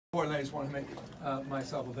Important, I just want to make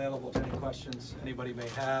myself available to any questions anybody may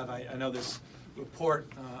have. I know this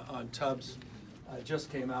report on Tubbs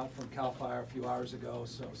just came out from CAL FIRE a few hours ago,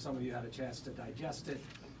 so some of you had a chance to digest it.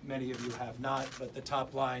 Many of you have not, but the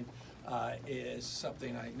top line is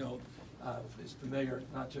something I know is familiar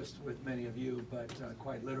not just with many of you, but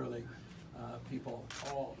quite literally people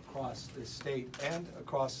all across this state and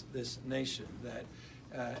across this nation, that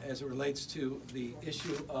as it relates to the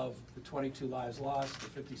issue of the 22 lives lost, the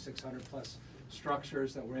 5,600 plus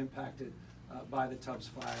structures that were impacted by the Tubbs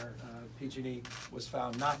fire, PG&E was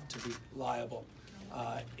found not to be liable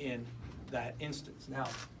in that instance. Now,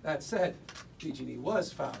 that said, PG&E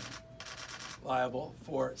was found liable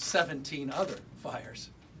for 17 other fires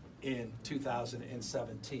in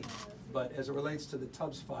 2017. But as it relates to the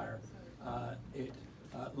Tubbs fire, it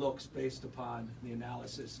looks, based upon the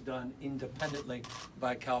analysis done independently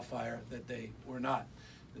by CAL FIRE, that they were not.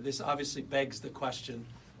 This obviously begs the question,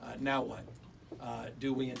 now what?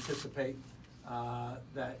 Do we anticipate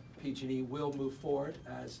that PG&E will move forward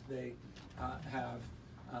as they have,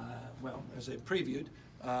 well, as they previewed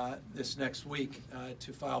this next week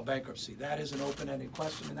to file bankruptcy? That is an open-ended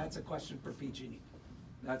question, and that's a question for PG&E.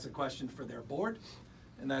 That's a question for their board,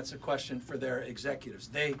 and that's a question for their executives.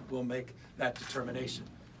 They will make that determination.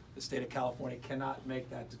 The state of California cannot make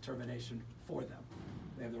that determination for them.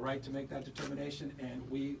 They have the right to make that determination, and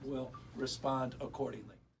we will respond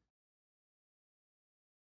accordingly.